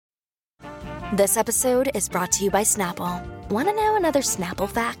This episode is brought to you by Snapple. Want to know another Snapple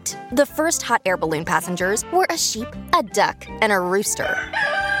fact? The first hot air balloon passengers were a sheep, a duck, and a rooster.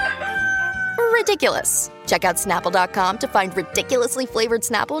 Ridiculous. Check out Snapple.com to find ridiculously flavored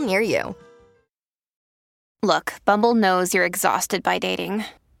Snapple near you. Look, Bumble knows you're exhausted by dating.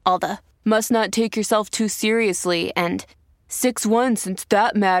 All the, must not take yourself too seriously, and 6'1" since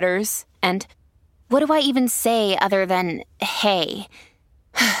that matters, and what do I even say other than, hey?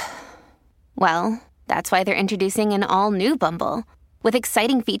 Well, that's why they're introducing an all-new Bumble, with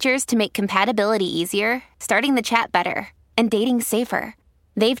exciting features to make compatibility easier, starting the chat better, and dating safer.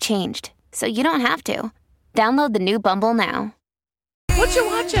 They've changed, so you don't have to. Download the new Bumble now. What you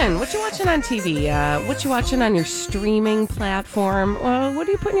watching? What you watching on TV? What you watching on your streaming platform? What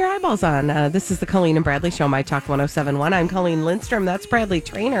are you putting your eyeballs on? This is the Colleen and Bradley Show, My Talk 107.1. I'm Colleen Lindstrom. That's Bradley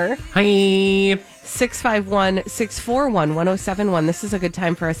Trainer. Hi. 651-641-1071. This is a good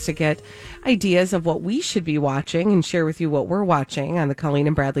time for us to get ideas of what we should be watching and share with you what we're watching on the Colleen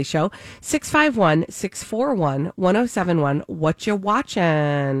and Bradley Show. 651-641-1071. What you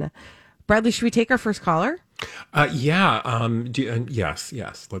watching? Bradley, should we take our first caller? Yes.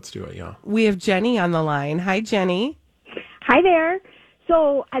 Let's do it. Yeah. We have Jenny on the line. Hi, Jenny. Hi there.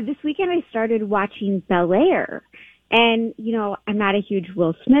 So this weekend I started watching Bel-Air. And, you know, I'm not a huge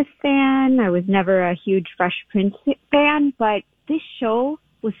Will Smith fan. I was never a huge Fresh Prince fan. But this show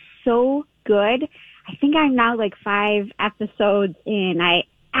was so good. I think I'm now like 5 episodes in. I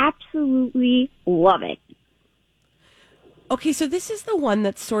absolutely love it. Okay, so this is the one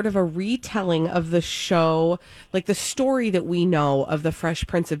that's sort of a retelling of the show, like the story that we know of the Fresh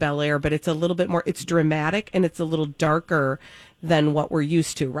Prince of Bel-Air, but it's a little bit more, it's dramatic and it's a little darker than what we're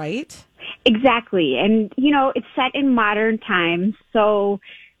used to, right? Exactly. And, you know, it's set in modern times. So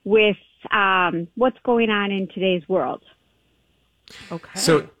with what's going on in today's world. Okay.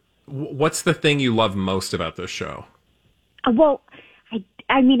 So what's the thing you love most about this show? Well,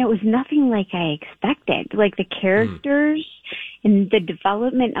 I mean, it was nothing like I expected. Like the characters and the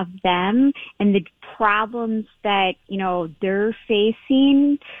development of them and the problems that, you know, they're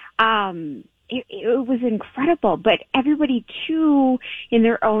facing. It was incredible. But everybody, too, in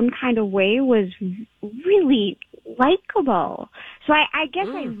their own kind of way, was really likable. So I guess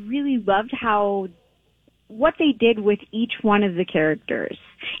I really loved what they did with each one of the characters.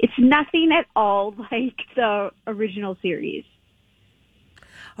 It's nothing at all like the original series.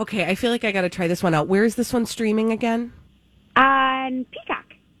 Okay, I feel like I got to try this one out. Where is this one streaming again? On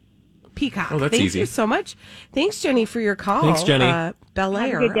Peacock. Oh, that's Thank easy. you so much. Thanks, Jenny, for your call. Thanks, Jenny.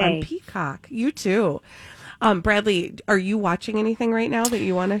 Bel-Air Have a good day. on Peacock. You too. Bradley, are you watching anything right now that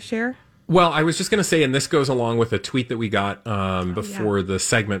you want to share? Well, I was just going to say, and this goes along with a tweet that we got before the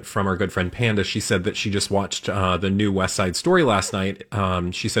segment from our good friend Panda. She said that she just watched the new West Side Story last night.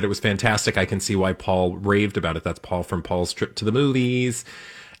 She said it was fantastic. I can see why Paul raved about it. That's Paul from Paul's Trip to the Movies.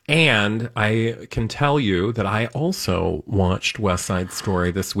 And I can tell you that I also watched West Side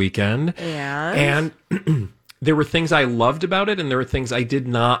Story this weekend. And there were things I loved about it, and there were things I did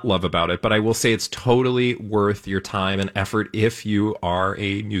not love about it. But I will say it's totally worth your time and effort if you are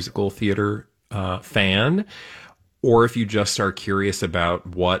a musical theater fan, or if you just are curious about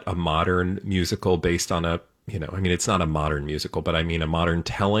what a modern musical based on it's not a modern musical, but I mean a modern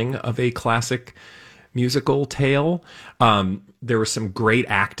telling of a classic musical tale. There was some great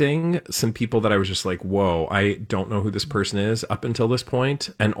acting, some people that I was just like, whoa, I don't know who this person is up until this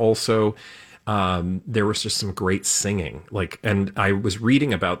point. And also, there was just some great singing. And I was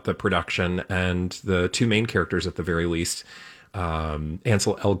reading about the production and the two main characters at the very least,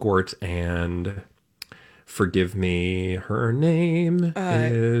 Ansel Elgort and forgive me, her name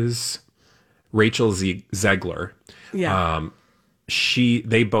is Rachel Zegler. Yeah.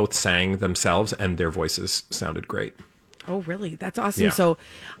 They both sang themselves and their voices sounded great. Oh, really? That's awesome. Yeah. So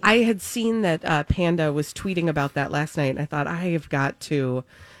I had seen that Panda was tweeting about that last night, and I thought I have got to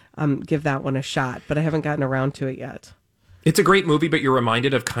give that one a shot, but I haven't gotten around to it yet. It's a great movie, but you're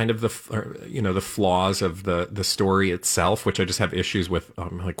reminded of kind of the flaws of the story itself, which I just have issues with.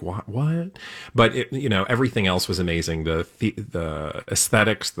 I'm like, what? But everything else was amazing. The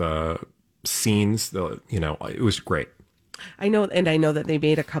aesthetics, the scenes, it was great. I know that they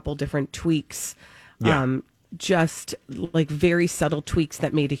made a couple different tweaks. Yeah. Just like very subtle tweaks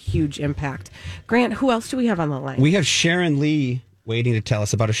that made a huge impact. Grant, who else do we have on the line? We have Sharon Lee waiting to tell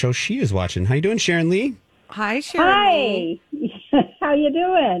us about a show she is watching. How you doing, Sharon Lee? Hi, Sharon Lee. Hi. How you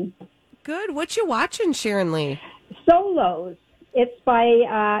doing? Good. What you watching, Sharon Lee? Solos. It's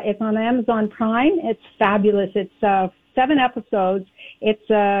it's on Amazon Prime. It's fabulous. It's 7 episodes. It's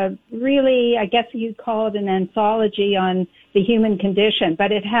really, I guess you'd call it an anthology on the human condition.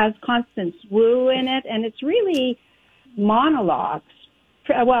 But it has Constance Wu in it, and it's really monologues.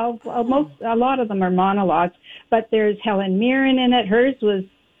 Well, a lot of them are monologues, but there's Helen Mirren in it. Hers was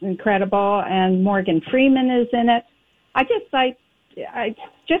incredible, and Morgan Freeman is in it. It's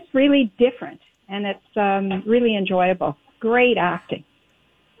just really different, and it's really enjoyable. Great acting.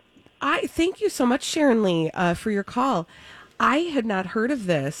 I thank you so much, Sharon Lee, for your call. I had not heard of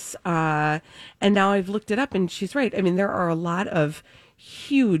this, and now I've looked it up, and she's right. I mean, there are a lot of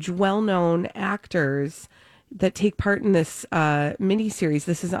huge, well-known actors that take part in this miniseries.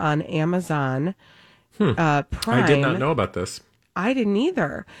 This is on Amazon Prime. I did not know about this. I didn't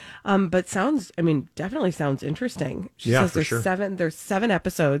either, but definitely sounds interesting. She says there's sure. There's 7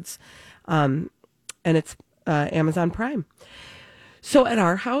 episodes, and it's Amazon Prime. So at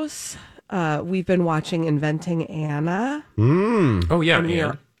our house, we've been watching Inventing Anna. Oh, yeah. And we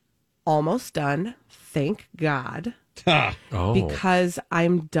are almost done. Thank God. Because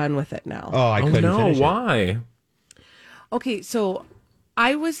I'm done with it now. Oh, I couldn't finish it. Why? Okay, so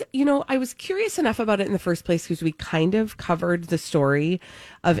I was curious enough about it in the first place because we kind of covered the story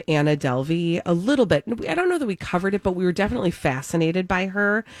of Anna Delvey a little bit. I don't know that we covered it, but we were definitely fascinated by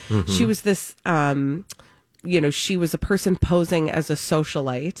her. Mm-hmm. She was this, she was a person posing as a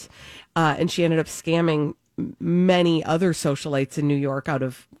socialite, and she ended up scamming many other socialites in New York out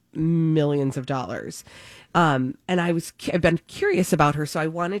of millions of dollars. And I've been curious about her, so I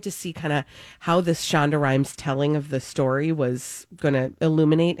wanted to see kind of how this Shonda Rhimes telling of the story was going to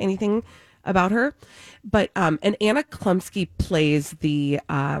illuminate anything about her. But and Anna Chlumsky plays the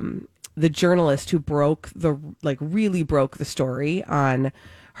journalist who really broke the story on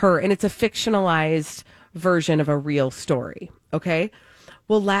her, and it's a fictionalized version of a real story. Okay,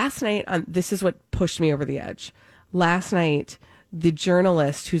 well, last night this is what pushed me over the edge. Last night, the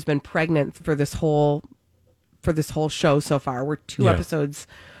journalist who's been pregnant for this whole show so far, we're 2 episodes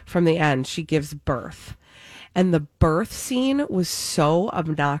from the end, she gives birth. And the birth scene was so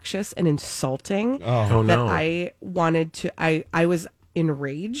obnoxious and insulting that I wanted to, I was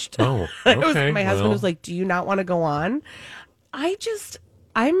enraged. Oh, okay. My husband was like, do you not want to go on?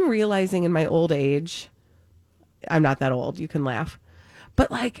 I'm realizing in my old age, I'm not that old, you can laugh. But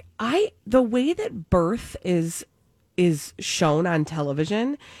the way that birth is shown on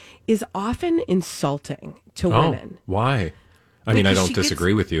television is often insulting to women. Why? I mean, I don't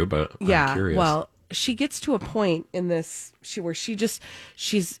disagree with you, but I'm curious. Well, she gets to a point in this where she's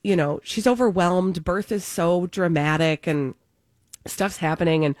overwhelmed. Birth is so dramatic and stuff's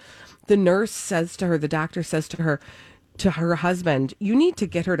happening. And the doctor says to her husband, you need to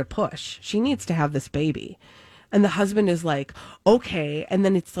get her to push. She needs to have this baby. And the husband is like, okay. And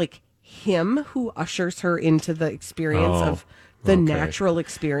then it's like him who ushers her into the experience of the natural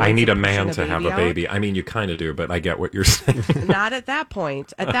experience. I need a man to have a baby. I mean, you kind of do, but I get what you're saying. Not at that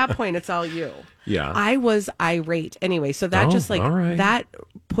point. At that point, it's all you. Yeah. I was irate. Anyway, so that that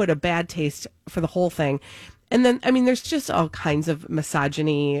put a bad taste for the whole thing. And then, I mean, there's just all kinds of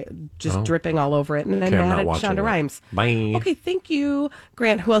misogyny just dripping all over it. And I'm mad at Shonda Rhimes. Bye. Okay, thank you.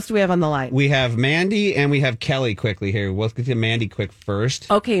 Grant, who else do we have on the line? We have Mandy and we have Kelly quickly here. Let's get to Mandy quick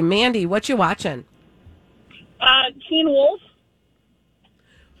first. Okay, Mandy, what you watching? Teen Wolf.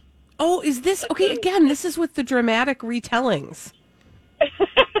 Oh, is this... Okay, again, this is with the dramatic retellings.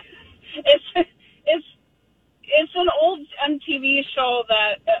 It's an old MTV show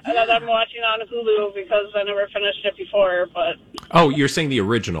that I'm watching on Hulu because I never finished it before. But you're saying the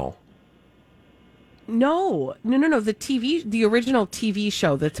original? No. The original TV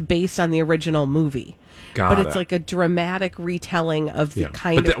show that's based on the original movie. But it's like a dramatic retelling of the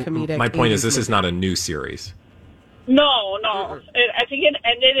kind of comedic. My point is, this is not a new series. No. I think it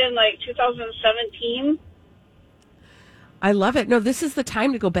ended in 2017. I love it. No, this is the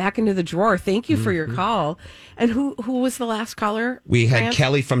time to go back into the drawer. Thank you for your call. And who was the last caller? We had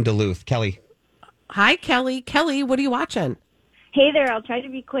Kelly from Duluth. Kelly. Hi, Kelly. Kelly, what are you watching? Hey there, I'll try to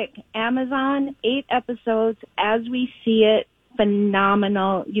be quick. Amazon, 8 episodes, As We See It,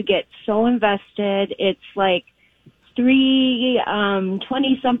 phenomenal. You get so invested. It's like 3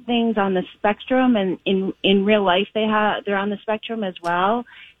 20-somethings on the spectrum, and in real life they're on the spectrum as well.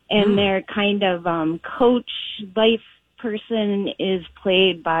 And their kind of coach life person is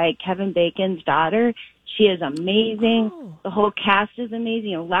played by Kevin Bacon's daughter. She is amazing. The whole cast is amazing.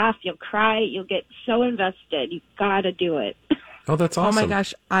 You'll laugh, you'll cry, you'll get so invested. You've got to do it. Oh, that's awesome. Oh my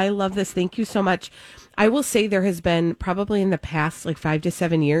gosh, I love this. Thank you so much. I will say there has been probably in the past 5 to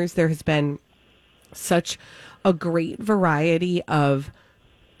 7 years, there has been such a great variety of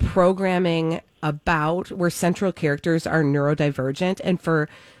programming about where central characters are neurodivergent, and for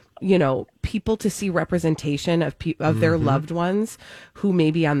people to see representation of their loved ones who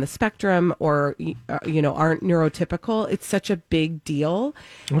may be on the spectrum or, aren't neurotypical. It's such a big deal,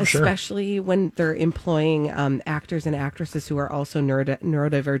 especially when they're employing actors and actresses who are also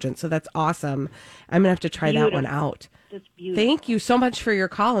neurodivergent. So that's awesome. I'm going to have to try that one out. Thank you so much for your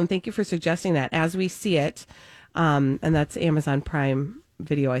call, and thank you for suggesting that As We See It. And that's Amazon Prime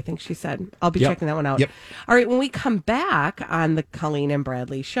Video, I think she said. I'll be checking that one out. All right, when we come back on the Colleen and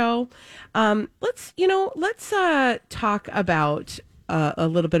Bradley show, let's talk about a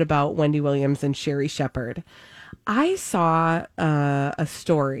little bit about Wendy Williams and Sherri Shepherd. I saw a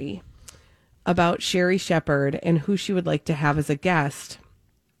story about Sherri Shepherd and who she would like to have as a guest.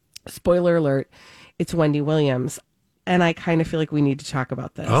 Spoiler alert, it's Wendy Williams. And I kind of feel like we need to talk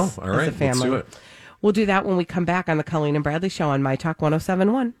about this. Oh, all right. As a family. Let's do it. We'll do that when we come back on the Colleen and Bradley show on My Talk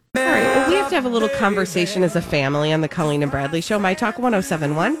 1071. All right, well, we have to have a little conversation as a family on the Colleen and Bradley show, My Talk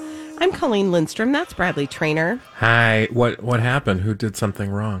 1071. I'm Colleen Lindstrom. That's Bradley Trainer. Hi. What happened? Who did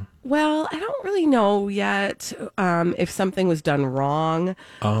something wrong? Well, I don't really know yet if something was done wrong,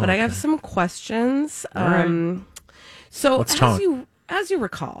 but I have some questions. So let's talk. As you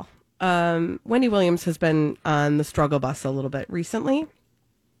recall, Wendy Williams has been on the struggle bus a little bit recently.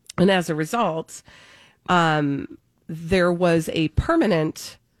 And as a result, there was a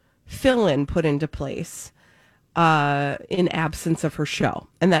permanent fill-in put into place in absence of her show.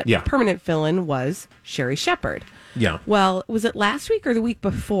 And that permanent fill-in was Sherri Shepherd. Yeah. Well, was it last week or the week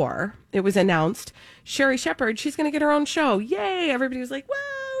before? It was announced, Sherri Shepherd, she's going to get her own show. Yay! Everybody was like,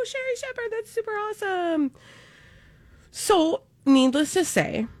 whoa, Sherri Shepherd, that's super awesome. So, needless to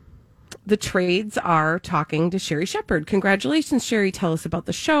say, the trades are talking to Sherri Shepherd. Congratulations, Sherri. Tell us about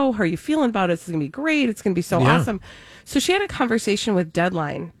the show. How are you feeling about it? It's going to be great. It's going to be so awesome. So she had a conversation with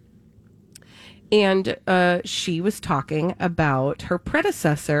Deadline. And she was talking about her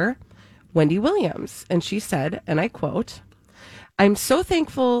predecessor, Wendy Williams. And she said, and I quote, "I'm so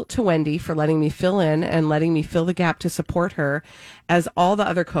thankful to Wendy for letting me fill in and letting me fill the gap to support her, as all the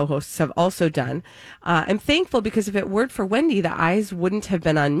other co-hosts have also done. I'm thankful because if it weren't for Wendy, the eyes wouldn't have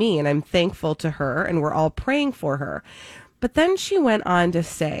been on me, and I'm thankful to her, and we're all praying for her." But then she went on to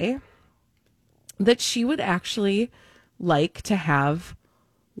say that she would actually like to have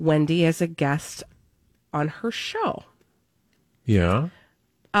Wendy as a guest on her show. Yeah.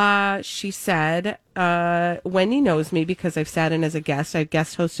 She said, Wendy knows me because I've sat in as a guest. I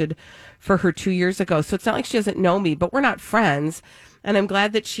guest hosted for her 2 years ago. So it's not like she doesn't know me, but we're not friends. And I'm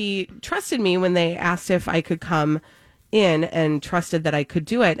glad that she trusted me when they asked if I could come in and trusted that I could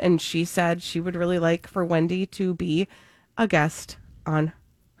do it. And she said she would really like for Wendy to be a guest on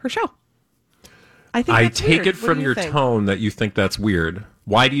her show. I take it from your tone that you think that's weird.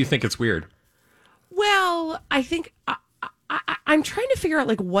 Why do you think it's weird? Well, I think I'm trying to figure out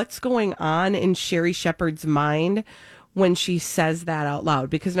like what's going on in Sherri Shepherd's mind when she says that out loud.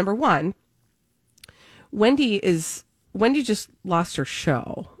 Because number one, Wendy just lost her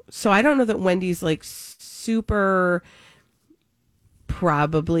show. So I don't know that Wendy's like super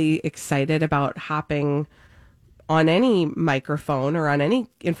probably excited about hopping on any microphone or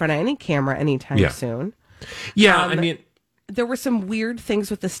in front of any camera anytime soon. Yeah, I mean, there were some weird things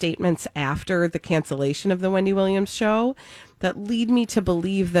with the statements after the cancellation of the Wendy Williams show that lead me to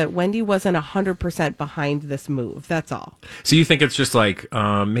believe that Wendy wasn't 100% behind this move. That's all. So you think it's just like,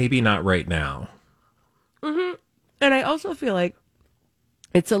 maybe not right now. Mm-hmm. And I also feel like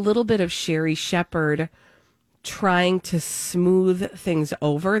it's a little bit of Sherri Shepherd trying to smooth things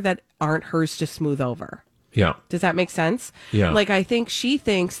over that aren't hers to smooth over. Yeah. Does that make sense? Yeah. Like, I think she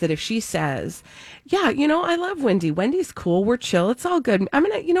thinks that if she says, yeah, I love Wendy. Wendy's cool. We're chill. It's all good. I'm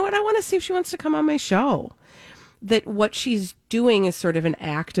going to, you know what? I want to see if she wants to come on my show. That what she's doing is sort of an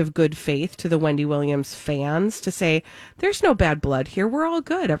act of good faith to the Wendy Williams fans to say, there's no bad blood here. We're all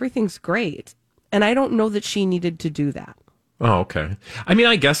good. Everything's great. And I don't know that she needed to do that. Oh, okay. I mean,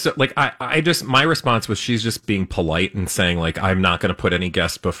 I guess like my response was she's just being polite and saying like, I'm not going to put any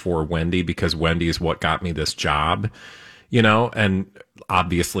guests before Wendy because Wendy is what got me this job, and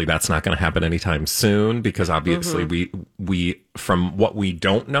obviously that's not going to happen anytime soon because obviously we from what we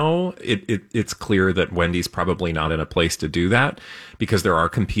don't know, it's clear that Wendy's probably not in a place to do that because there are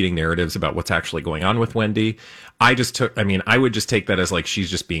competing narratives about what's actually going on with Wendy. I would just take that as like she's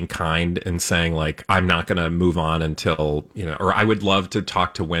just being kind and saying like I'm not going to move on until, or I would love to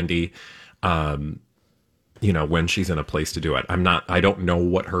talk to Wendy when she's in a place to do it. I don't know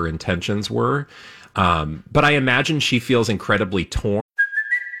what her intentions were. But I imagine she feels incredibly torn.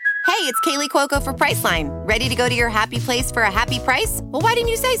 Hey, it's Kaylee Cuoco for Priceline. Ready to go to your happy place for a happy price? Well, why didn't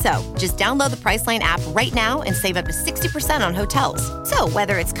you say so? Just download the Priceline app right now and save up to 60% on hotels. So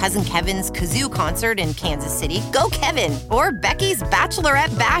whether it's Cousin Kevin's Kazoo Concert in Kansas City, go Kevin, or Becky's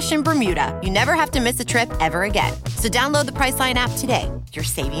Bachelorette Bash in Bermuda, you never have to miss a trip ever again. So download the Priceline app today. Your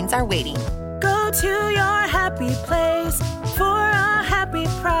savings are waiting. Go to your happy place for a happy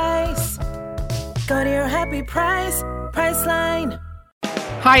price. Go to your happy price, Priceline.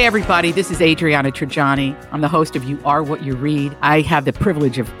 Hi, everybody. This is Adriana Trajani. I'm the host of You Are What You Read. I have the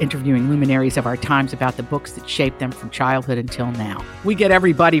privilege of interviewing luminaries of our times about the books that shaped them from childhood until now. We get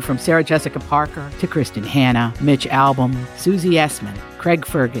everybody from Sarah Jessica Parker to Kristen Hanna, Mitch Albom, Susie Essman, Craig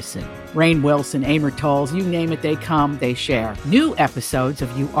Ferguson, Rainn Wilson, Amor Tolls, you name it, they come, they share. New episodes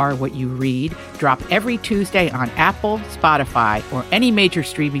of You Are What You Read drop every Tuesday on Apple, Spotify, or any major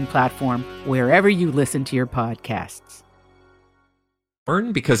streaming platform wherever you listen to your podcasts.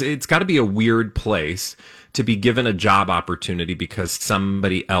 Because it's got to be a weird place to be given a job opportunity because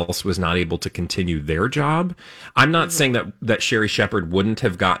somebody else was not able to continue their job. I'm not saying that Sherri Shepherd wouldn't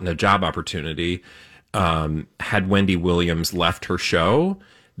have gotten a job opportunity had Wendy Williams left her show.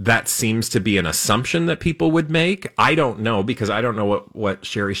 That seems to be an assumption that people would make. I don't know, because I don't know what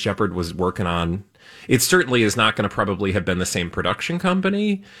Sherri Shepherd was working on. It certainly is not going to probably have been the same production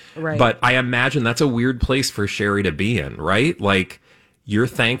company. Right. But I imagine that's a weird place for Sherri to be in, right? Like, you're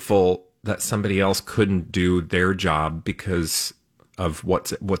thankful that somebody else couldn't do their job because of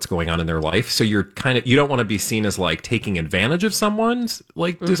what's going on in their life. So you don't want to be seen as like taking advantage of someone's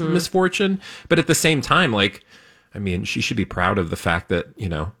like misfortune. But at the same time, like, I mean, she should be proud of the fact that, you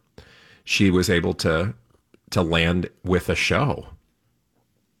know, she was able to land with a show.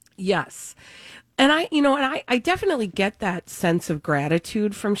 Yes. And I definitely get that sense of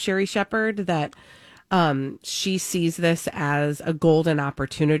gratitude from Sherri Shepherd that she sees this as a golden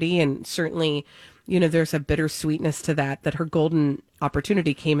opportunity. And certainly, you know, there's a bittersweetness to that her golden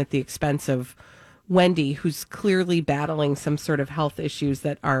opportunity came at the expense of Wendy, who's clearly battling some sort of health issues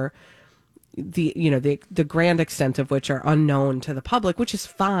that are the grand extent of which are unknown to the public, which is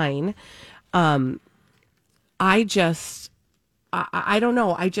fine. I don't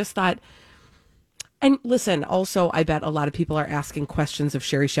know. I just thought, and listen, also, I bet a lot of people are asking questions of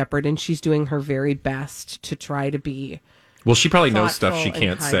Sherri Shepherd, and she's doing her very best to try to be. Well, she probably knows stuff she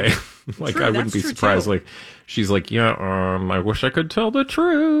can't say. Like, true, I wouldn't be surprised. Too. Like, she's like, yeah, I wish I could tell the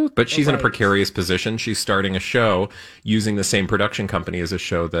truth. But she's in a precarious position. She's starting a show using the same production company as a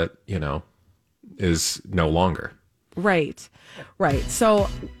show that, you know, is no longer. Right. So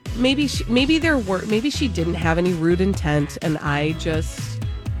maybe she didn't have any rude intent, and I just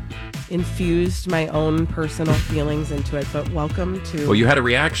infused my own personal feelings into it. But welcome to. Well, you had a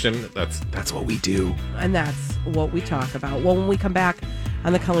reaction. That's what we do, and that's what we talk about. Well, when we come back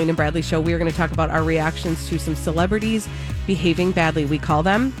on the Colleen and Bradley Show, we are going to talk about our reactions to some celebrities behaving badly. We call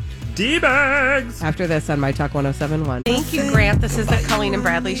them D-bags. After this on My Talk 107.1. Thank you, Grant. This is the Colleen and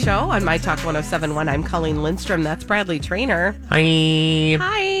Bradley Show on My Talk 107.1. I'm Colleen Lindstrom. That's Bradley Traynor. Hi.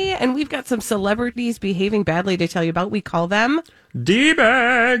 And we've got some celebrities behaving badly to tell you about. We call them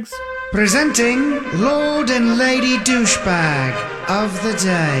D-bags. Presenting Lord and Lady Douchebag of the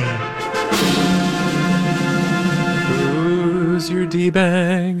Day. Who's your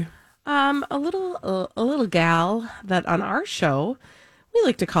D-bag? A little gal that on our show we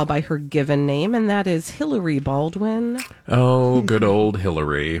like to call by her given name, and that is Hillary Baldwin. Oh, good old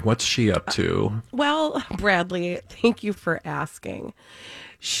Hillary. What's she up to? Well, Bradley, thank you for asking.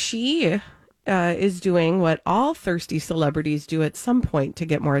 She is doing what all thirsty celebrities do at some point to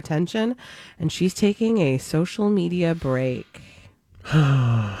get more attention, and she's taking a social media break.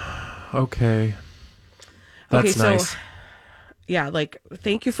 Okay. That's nice. Yeah, like,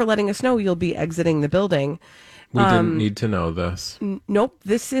 thank you for letting us know you'll be exiting the building. We didn't need to know this. Nope.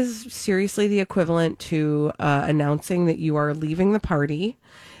 This is seriously the equivalent to announcing that you are leaving the party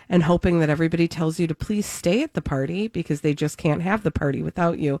and hoping that everybody tells you to please stay at the party because they just can't have the party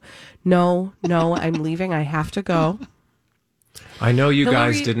without you. No, I'm leaving. I have to go. I know you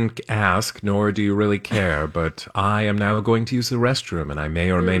guys didn't ask, nor do you really care, but I am now going to use the restroom and I may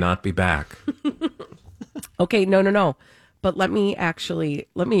or may not be back. Okay, no. But let me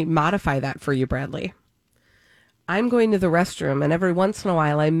modify that for you, Bradley. I'm going to the restroom, and every once in a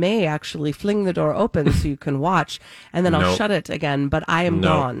while, I may actually fling the door open so you can watch, and then I'll shut it again, but I am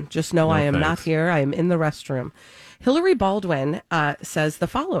gone. Just know I am not here. I am in the restroom. Hillary Baldwin says the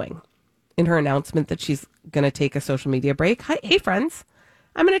following in her announcement that she's going to take a social media break. Hey, friends,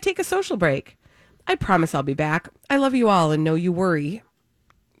 I'm going to take a social break. I promise I'll be back. I love you all and know you worry.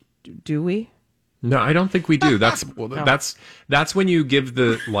 Do we? No, I don't think we do. That's when you give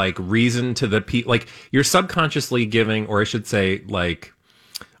the like reason to the like you're subconsciously giving, or I should say, like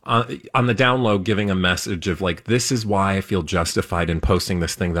on the down low, giving a message of like, this is why I feel justified in posting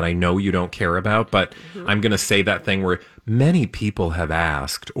this thing that I know you don't care about, but I'm going to say that thing where many people have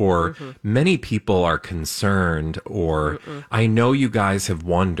asked, or many people are concerned, or I know you guys have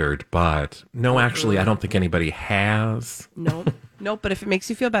wondered, but no, actually, I don't think anybody has. Nope. But if it makes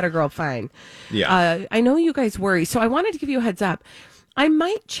you feel better, girl, fine. Yeah. I know you guys worry, so I wanted to give you a heads up. I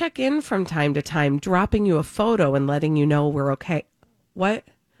might check in from time to time, dropping you a photo and letting you know we're okay. What?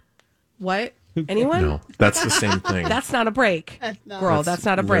 Anyone? No, that's the same thing. That's not a break. Girl, that's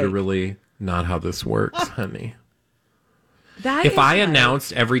not a break. Literally not how this works, honey. That if is I right.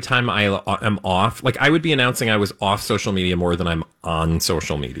 announced every time I am off, like I would be announcing I was off social media more than I'm on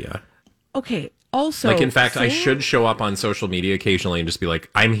social media. Okay. Also, like in fact, I should show up on social media occasionally and just be like,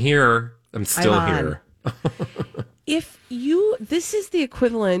 I'm here. I'm still here. This is the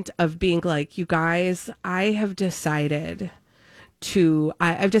equivalent of being like, you guys, I've decided to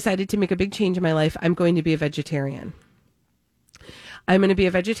make a big change in my life. I'm going to be a vegetarian. I'm going to be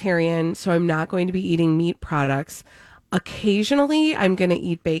a vegetarian, so I'm not going to be eating meat products. Occasionally, I'm going to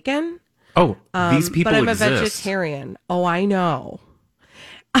eat bacon. Oh, these people but I'm exist. a vegetarian. Oh, I know.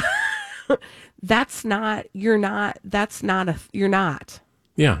 You're not.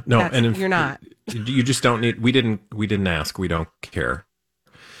 Yeah, no, you're not. You just don't need. We didn't ask. We don't care.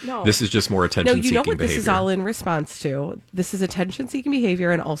 No, this is just more attention-seeking behavior. No, you know what this is all in response to? This is attention-seeking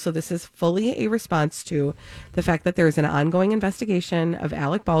behavior, and also this is fully a response to the fact that there is an ongoing investigation of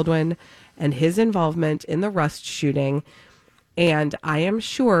Alec Baldwin and his involvement in the Rust shooting. And I am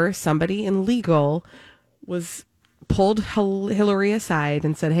sure somebody in legal pulled Hillary aside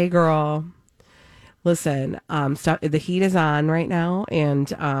and said, "Hey, girl, listen, the heat is on right now,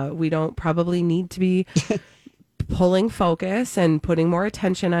 and we don't probably need to be pulling focus and putting more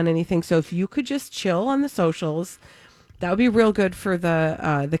attention on anything. So if you could just chill on the socials, that would be real good for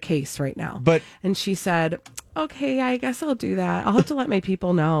the case right now." And she said, "Okay, I guess I'll do that. I'll have to let my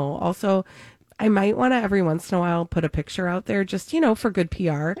people know. Also, I might want to every once in a while put a picture out there, just for good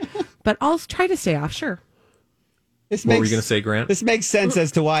PR. But I'll try to stay off. Sure." What were you going to say, Grant? This makes sense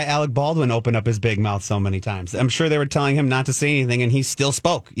as to why Alec Baldwin opened up his big mouth so many times. I'm sure they were telling him not to say anything, and he still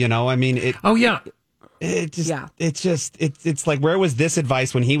spoke. I mean, Oh yeah. It's like, where was this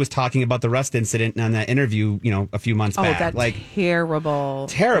advice when he was talking about the Rust incident on that interview, a few months back? That like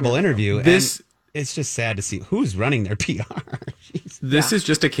terrible interview. It's just sad to see who's running their PR. This is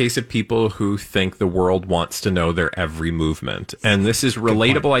just a case of people who think the world wants to know their every movement. And this is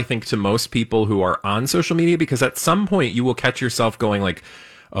relatable, I think, to most people who are on social media, because at some point you will catch yourself going like,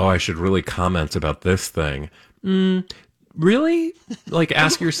 oh, I should really comment about this thing. Really? Like,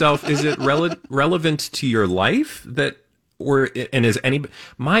 ask yourself, is it relevant to your life?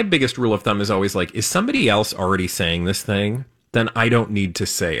 My biggest rule of thumb is always like, is somebody else already saying this thing? Then I don't need to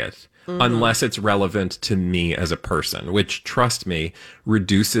say it. Unless it's relevant to me as a person, which, trust me,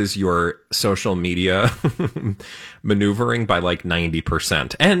 reduces your social media maneuvering by like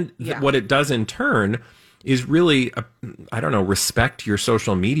 90%. And what it does in turn is really, respect your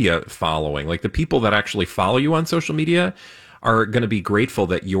social media following. Like, the people that actually follow you on social media are going to be grateful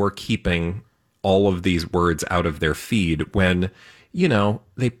that you're keeping all of these words out of their feed when,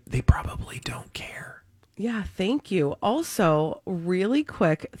 they probably don't care. Yeah, thank you. Also, really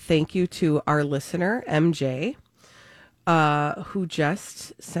quick, thank you to our listener, MJ, who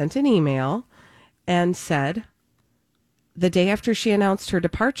just sent an email and said the day after she announced her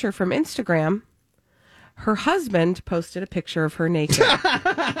departure from Instagram, her husband posted a picture of her naked.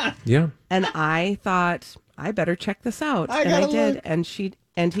 Yeah. And I thought, I better check this out. I did. Look.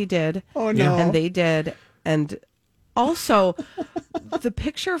 And he did. Oh, no. And they did. And also, the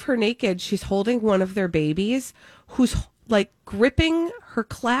picture of her naked, she's holding one of their babies who's like gripping her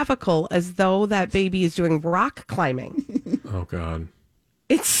clavicle as though that baby is doing rock climbing. Oh, God.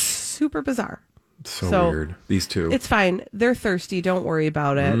 It's super bizarre. So weird. These two. It's fine. They're thirsty. Don't worry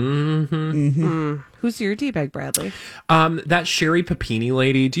about it. Who's your D-bag, Bradley? That Sherry Papini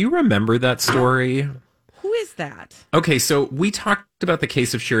lady. Do you remember that story? Who is that? Okay, so we talked about the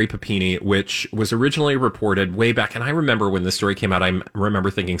case of Sherry Papini, which was originally reported way back. And I remember when this story came out, I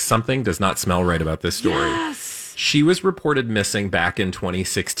remember thinking something does not smell right about this story. Yes. She was reported missing back in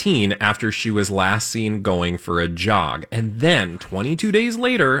 2016 after she was last seen going for a jog. And then 22 days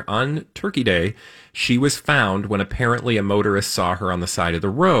later on Turkey Day, She was found when apparently a motorist saw her on the side of the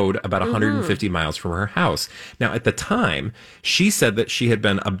road about 150 miles from her house. Now, at the time, she said that she had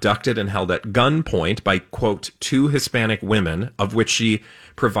been abducted and held at gunpoint by, quote, 2 Hispanic women, of which she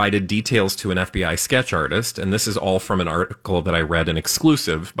provided details to an FBI sketch artist. And this is all from an article that I read, an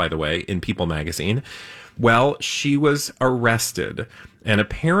exclusive, by the way, in People magazine. Well, she was arrested, and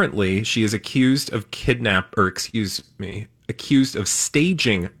apparently she is accused of accused of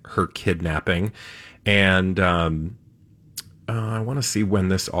staging her kidnapping. And I want to see when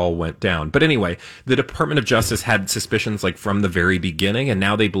this all went down. But anyway, the Department of Justice had suspicions like from the very beginning, and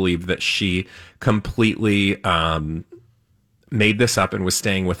now they believe that she completely made this up and was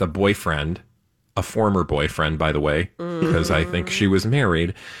staying with a boyfriend, a former boyfriend, by the way, because I think she was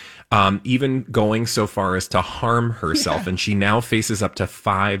married. Even going so far as to harm herself. And she now faces up to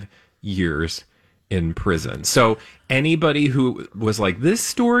 5 years in prison. So anybody who was like, this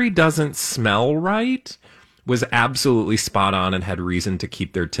story doesn't smell right, was absolutely spot on and had reason to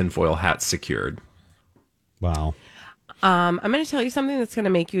keep their tinfoil hats secured. Wow. I'm going to tell you something that's going to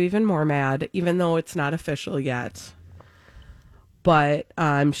make you even more mad, even though it's not official yet. But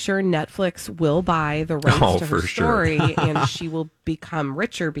I'm sure Netflix will buy the rights to her story, and she will become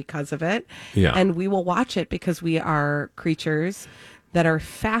richer because of it. Yeah. And we will watch it because we are creatures that are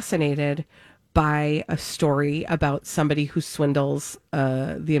fascinated by a story about somebody who swindles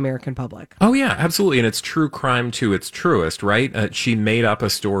the American public. Oh, yeah, absolutely. And it's true crime to its truest, right? She made up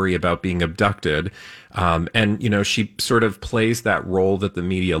a story about being abducted. And, you know, she sort of plays that role that the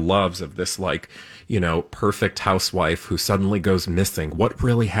media loves of this, like, you know, perfect housewife who suddenly goes missing. What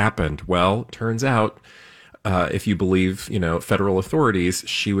really happened? Well, turns out, if you believe, you know, federal authorities,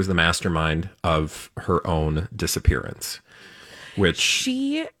 she was the mastermind of her own disappearance. Which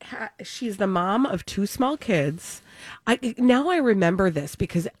she's the mom of 2 small kids. Now I remember this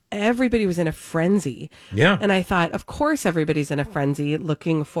because everybody was in a frenzy. Yeah. And I thought, of course, everybody's in a frenzy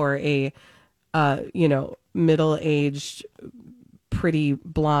looking for a, you know, middle-aged, pretty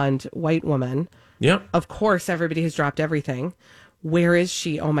blonde white woman. Yeah. Of course, everybody has dropped everything. Where is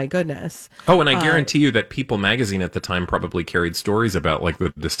she? Oh, my goodness. Oh, and I guarantee you that People magazine at the time probably carried stories about like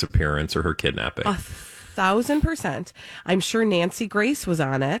the disappearance or her kidnapping. 1,000%. I'm sure Nancy Grace was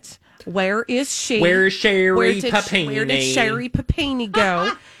on it. Where is she? Where's Sherry Papini? Where did Sherry Papini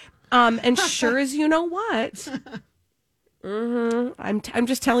go? And sure as you know what. I'm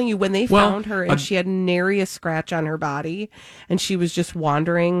just telling you, when they found her and she had nary a scratch on her body and she was just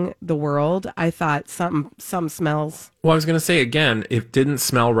wandering the world, I thought some smells. Well, I was going to say, again, it didn't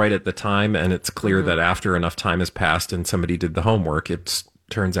smell right at the time, and it's clear that after enough time has passed and somebody did the homework, it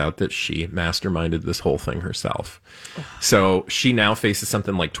turns out that she masterminded this whole thing herself. So she now faces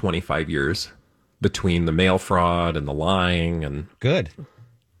something like 25 years between the mail fraud and the lying. And good.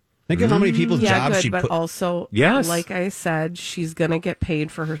 Think of how many people's jobs good, she but put. also, yes, like I said, she's gonna get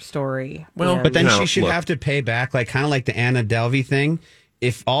paid for her story. Well, but then she should have to pay back, like kind of like the Anna Delvey thing.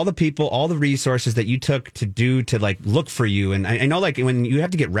 If all the people, all the resources that you took to like look for you, and I know like when you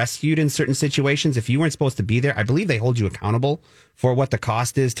have to get rescued in certain situations, if you weren't supposed to be there, I believe they hold you accountable for what the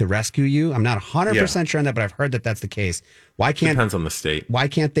cost is to rescue you. I'm not 100% sure on that, but I've heard that that's the case. Why can't depends on the state? Why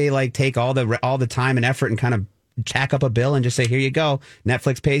can't they like take all the time and effort and kind of jack up a bill and just say, here you go,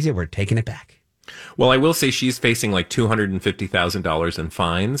 Netflix pays you, we're taking it back? Well, I will say she's facing like $250,000 in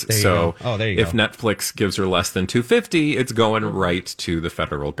fines. So there you if go. Netflix gives her less than $250, it's going right to the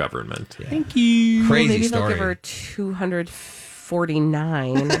federal government. Yeah. Thank you. Crazy Maybe story. they'll give her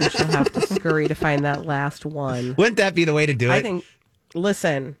 249, and she'll have to scurry to find that last one. Wouldn't that be the way to do it? I think.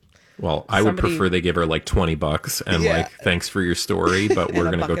 Listen. Well, I would prefer they give her like $20 and like, thanks for your story, but we're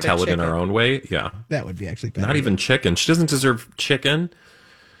going to go tell it in our own way. Yeah. That would be actually better. Not even chicken. She doesn't deserve chicken.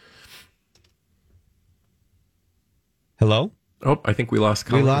 Hello? Oh, I think we lost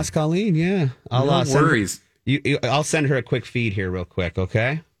Colleen. We lost Colleen, yeah. No worries. I'll send her a quick feed here real quick,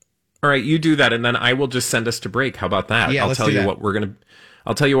 okay? All right, you do that, and then I will just send us to break. How about that? Yeah, I'll tell you what we're gonna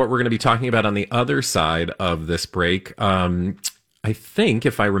be talking about on the other side of this break. I think,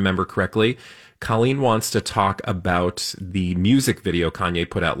 if I remember correctly, Colleen wants to talk about the music video Kanye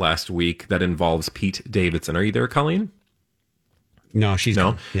put out last week that involves Pete Davidson. Are you there, Colleen? No, she's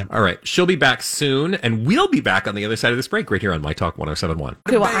no. gone. Yep. All right, she'll be back soon, and we'll be back on the other side of this break right here on My Talk 107.1.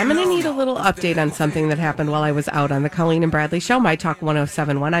 Okay, well, I'm going to need a little update on something that happened while I was out on the Colleen and Bradley show, My Talk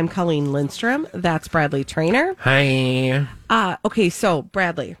 107.1. I'm Colleen Lindstrom. That's Bradley Trainer. Hi. Okay, so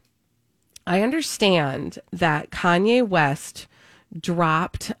Bradley, I understand that Kanye West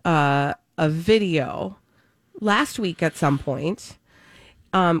dropped a video last week at some point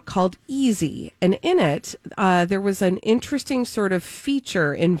called Easy. And in it, there was an interesting sort of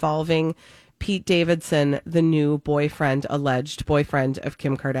feature involving Pete Davidson the new boyfriend, alleged boyfriend of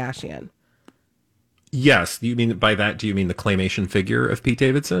Kim Kardashian? Yes. Do you mean by that? Do you mean the claymation figure of Pete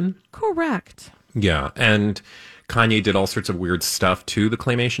Davidson? Correct. Yeah. And Kanye did all sorts of weird stuff to the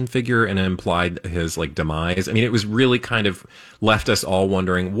claymation figure and implied his like demise. I mean, it was really kind of left us all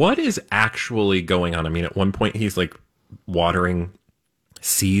wondering what is actually going on. I mean, at one point he's like watering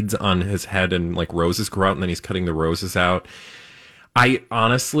seeds on his head and like roses grow out and then he's cutting the roses out. I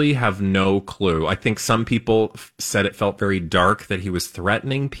honestly have no clue. I think some people said it felt very dark that he was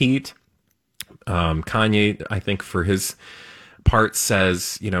threatening Pete. Kanye, I think for his part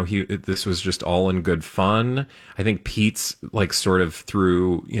says, you know, this was just all in good fun. I think Pete's like sort of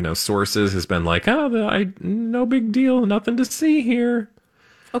through, you know, sources has been like, no big deal, nothing to see here.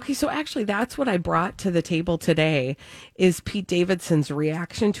 Okay, so actually that's what I brought to the table today is Pete Davidson's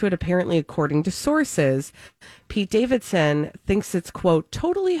reaction to it. Apparently, according to sources, Pete Davidson thinks it's, quote,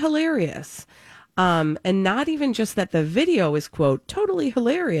 totally hilarious. And not even just that the video is, quote, totally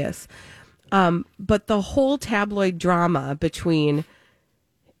hilarious, but the whole tabloid drama between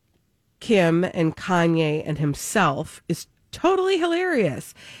Kim and Kanye and himself is totally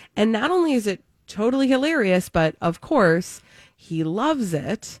hilarious. And not only is it totally hilarious, but of course, he loves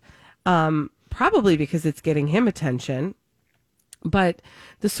it, probably because it's getting him attention. But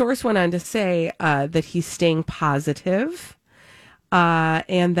the source went on to say that he's staying positive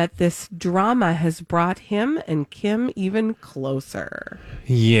and that this drama has brought him and Kim even closer.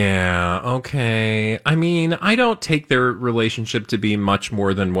 Yeah, okay. I mean, I don't take their relationship to be much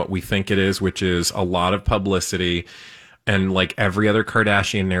more than what we think it is, which is a lot of publicity. And like every other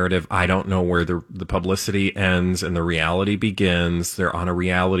Kardashian narrative, I don't know where the publicity ends and the reality begins. They're on a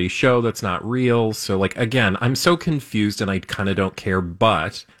reality show that's not real. So like, again, I'm so confused and I kind of don't care.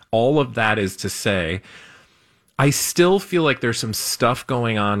 But all of that is to say, I still feel like there's some stuff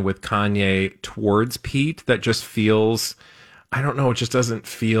going on with Kanye towards Pete that just feels, I don't know, it just doesn't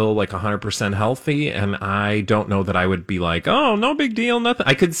feel like 100% healthy. And I don't know that I would be like, oh, no big deal, nothing.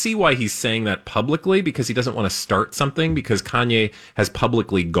 I could see why he's saying that publicly because he doesn't want to start something because Kanye has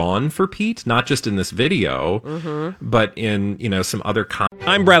publicly gone for Pete, not just in this video, but in, you know, some other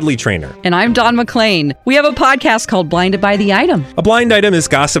I'm Bradley Trainer. And I'm Don McClain. We have a podcast called Blinded by the Item. A blind item is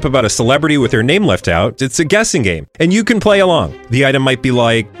gossip about a celebrity with their name left out. It's a guessing game, and you can play along. The item might be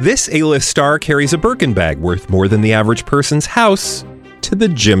like, this A-list star carries a Birkin bag worth more than the average person's house to the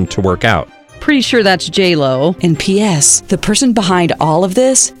gym to work out. Pretty sure that's J-Lo. And P.S. the person behind all of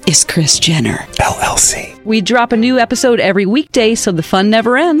this is Kris Jenner, LLC. We drop a new episode every weekday so the fun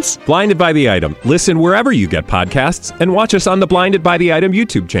never ends. Blinded by the Item. Listen wherever you get podcasts and watch us on the Blinded by the Item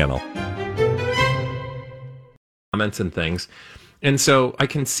YouTube channel. Comments and things. And so I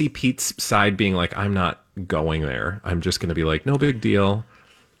can see Pete's side being like, I'm not going there. I'm just going to be like, no big deal.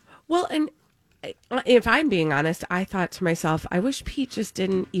 Well, and if I'm being honest, I thought to myself, I wish Pete just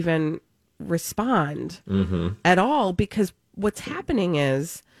didn't even respond at all, because what's happening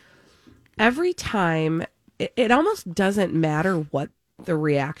is every time it almost doesn't matter what the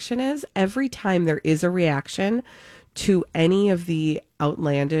reaction is. Every time there is a reaction to any of the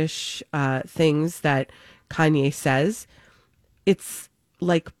outlandish things that Kanye says, it's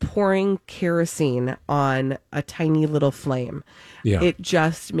like pouring kerosene on a tiny little flame. Yeah. It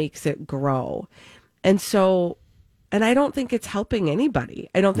just makes it grow. And so, and I don't think it's helping anybody.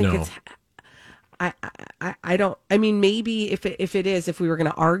 I don't think it's I don't, I mean, maybe if it is, if we were going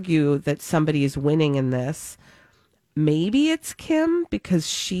to argue that somebody is winning in this, maybe it's Kim, because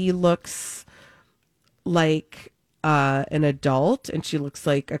she looks like an adult and she looks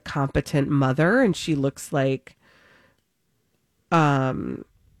like a competent mother and she looks like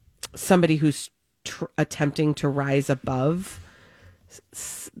somebody who's attempting to rise above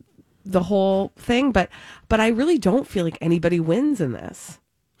the whole thing. But I really don't feel like anybody wins in this.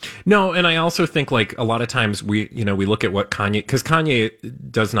 No, and I also think like a lot of times we look at what Kanye, because Kanye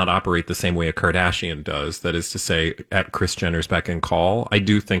does not operate the same way a Kardashian does. That is to say, at Kris Jenner's beck and call. I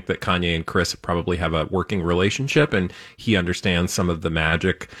do think that Kanye and Kris probably have a working relationship, and he understands some of the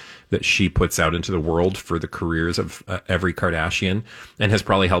magic that she puts out into the world for the careers of every Kardashian, and has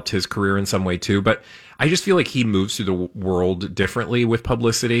probably helped his career in some way too. But I just feel like he moves through the world differently with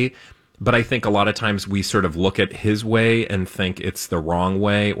publicity. But I think a lot of times we sort of look at his way and think it's the wrong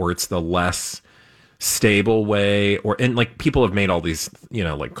way, or it's the less stable way, and like people have made all these,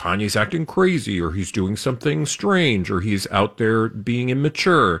 like Kanye's acting crazy, or he's doing something strange, or he's out there being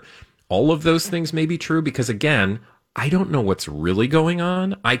immature. All of those things may be true because, again, I don't know what's really going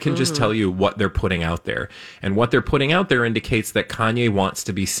on. I can just tell you what they're putting out there. And what they're putting out there indicates that Kanye wants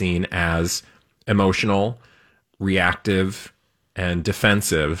to be seen as emotional, reactive, and like people have made all these, people have made all these statements and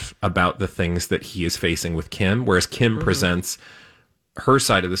defensive about the things that he is facing with Kim, whereas Kim presents her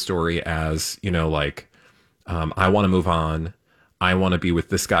side of the story as, you know, like, I want to move on. I want to be with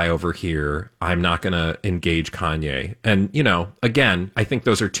this guy over here. I'm not going to engage Kanye. And, you know, again, I think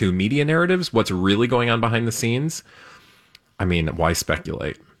those are two media narratives. What's really going on behind the scenes? I mean, why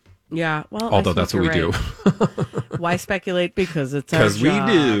speculate? Yeah, well, although that's what we do. Why speculate? Because it's our job. Because we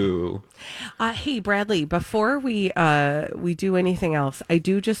do. Hey, Bradley, before we do anything else, I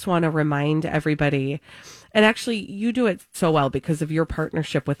do just want to remind everybody, and actually you do it so well because of your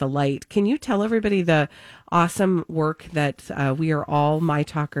partnership with Alight. Can you tell everybody the awesome work that we are all My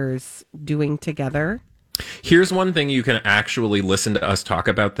Talkers doing together? Here's one thing you can actually listen to us talk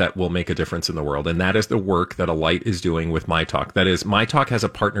about that will make a difference in the world, and that is the work that Alight is doing with My Talk. That is, My Talk has a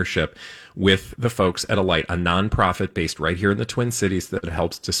partnership with the folks at Alight, a nonprofit based right here in the Twin Cities that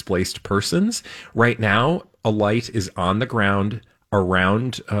helps displaced persons. Right now, Alight is on the ground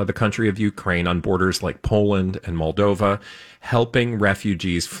around the country of Ukraine on borders like Poland and Moldova, helping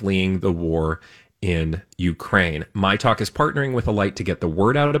refugees fleeing the war in Ukraine. My Talk is partnering with Alight to get the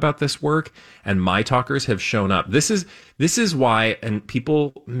word out about this work, and My Talkers have shown up. This is why, and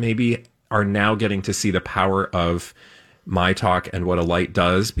people maybe are now getting to see the power of My Talk and what Alight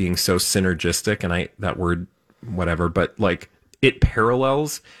does being so synergistic, and that word, whatever, but like it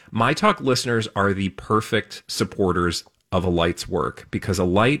parallels. My Talk listeners are the perfect supporters of Alight's work because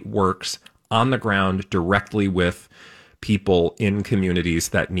Alight works on the ground directly with people in communities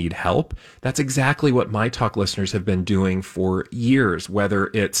that need help. That's exactly what My Talk listeners have been doing for years, whether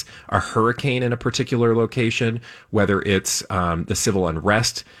it's a hurricane in a particular location, whether it's the civil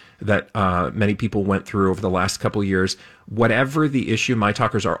unrest that many people went through over the last couple of years. Whatever the issue, My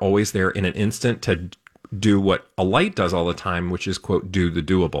Talkers are always there in an instant to do what Alight does all the time, which is, quote, do the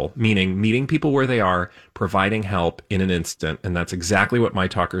doable, meaning meeting people where they are, providing help in an instant. And that's exactly what My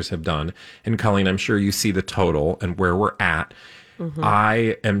Talkers have done. And Colleen, I'm sure you see the total and where we're at.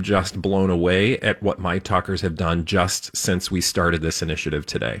 I am just blown away at what My Talkers have done just since we started this initiative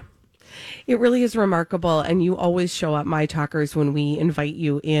today. It really is remarkable, and you always show up, My Talkers, when we invite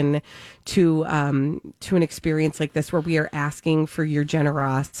you in to an experience like this where we are asking for your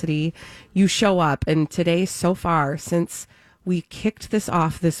generosity. You show up, and today, so far, since we kicked this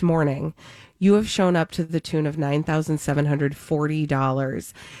off this morning, you have shown up to the tune of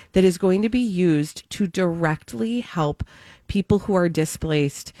 $9,740 that is going to be used to directly help people who are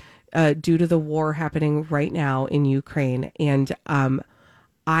displaced due to the war happening right now in Ukraine. And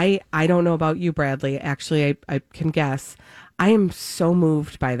I don't know about you, Bradley. Actually, I can guess. I am so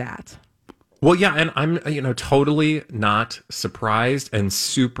moved by that. Well, yeah, and I'm, totally not surprised and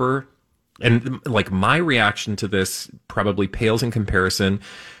super, and like my reaction to this probably pales in comparison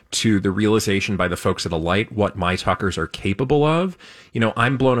to the realization by the folks at Alight what My Talkers are capable of.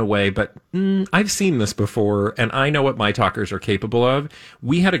 I'm blown away, but I've seen this before, and I know what My Talkers are capable of.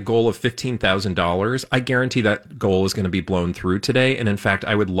 We had a goal of $15,000. I guarantee that goal is going to be blown through today, and in fact,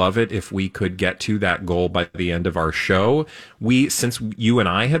 I would love it if we could get to that goal by the end of our show. Since you and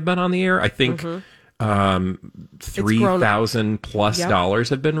I have been on the air, I think $3,000 plus dollars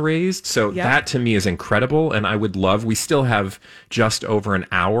have been raised. So that to me is incredible. And I would love, we still have just over an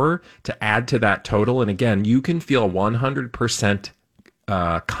hour to add to that total. And again, you can feel 100%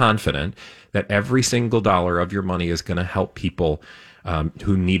 confident that every single dollar of your money is going to help people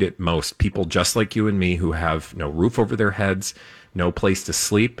who need it most. People just like you and me who have no roof over their heads, no place to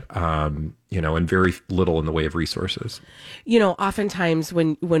sleep, and very little in the way of resources. Oftentimes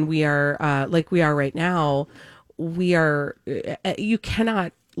when we are like we are right now, you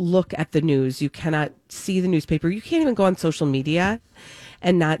cannot look at the news. You cannot see the newspaper. You can't even go on social media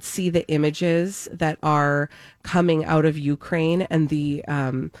and not see the images that are coming out of Ukraine and the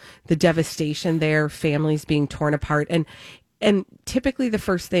devastation there, families being torn apart. And typically the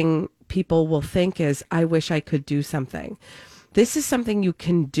first thing people will think is, I wish I could do something. This is something you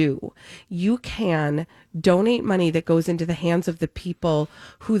can do. You can donate money that goes into the hands of the people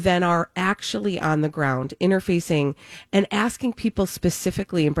who then are actually on the ground, interfacing and asking people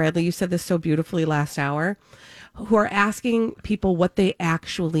specifically, and Bradley, you said this so beautifully last hour, who are asking people what they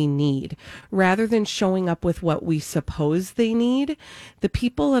actually need, rather than showing up with what we suppose they need. The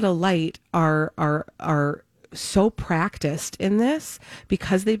people at Alight are so practiced in this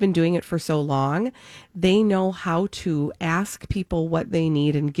because they've been doing it for so long. They know how to ask people what they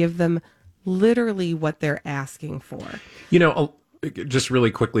need and give them literally what they're asking for. Just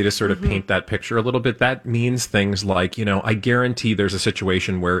really quickly to sort of paint that picture a little bit, that means things like, I guarantee there's a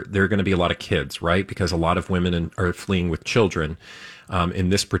situation where there are going to be a lot of kids, right? Because a lot of women are fleeing with children in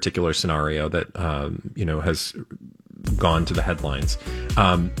this particular scenario that, has gone to the headlines.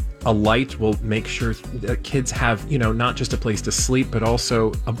 A light will make sure that kids have, not just a place to sleep, but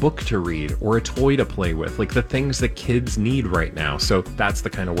also a book to read or a toy to play with, like the things that kids need right now. So that's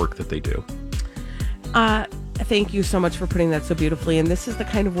the kind of work that they do. Thank you so much for putting that so beautifully. And this is the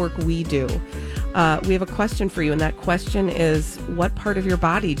kind of work we do. We have a question for you, and that question is, what part of your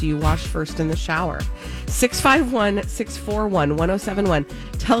body do you wash first in the shower? 651-641-1071.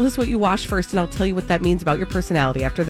 Tell us what you wash first, and I'll tell you what that means about your personality after